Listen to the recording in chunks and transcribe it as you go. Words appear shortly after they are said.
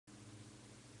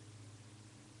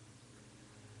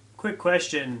Quick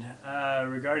question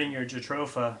regarding your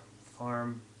Jatropha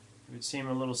farm. It would seem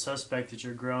a little suspect that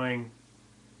you're growing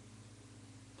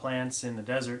plants in the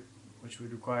desert, which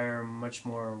would require much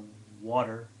more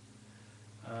water,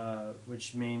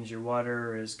 which means your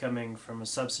water is coming from a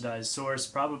subsidized source,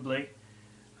 probably,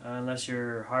 unless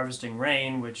you're harvesting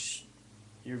rain, which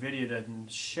your video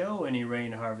doesn't show any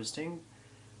rain harvesting,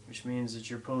 which means that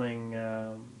you're pulling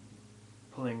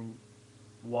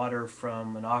water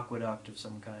from an aqueduct of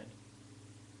some kind.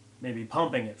 Maybe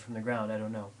pumping it from the ground, I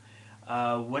don't know.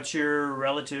 What's your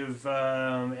relative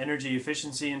energy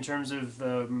efficiency in terms of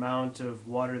the amount of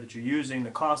water that you're using,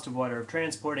 the cost of water, of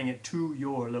transporting it to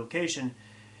your location,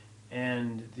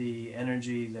 and the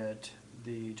energy that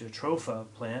the Jatropha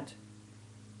plant,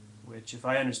 which if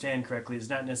I understand correctly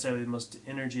is not necessarily the most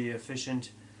energy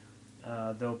efficient,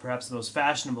 though perhaps the most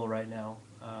fashionable right now.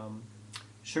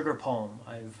 Sugar palm,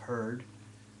 I've heard,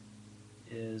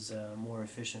 is more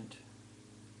efficient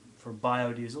for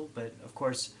biodiesel, but of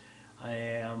course I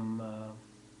am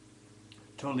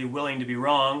totally willing to be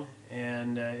wrong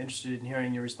and interested in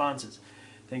hearing your responses.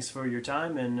 Thanks for your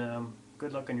time, and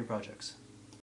good luck on your projects.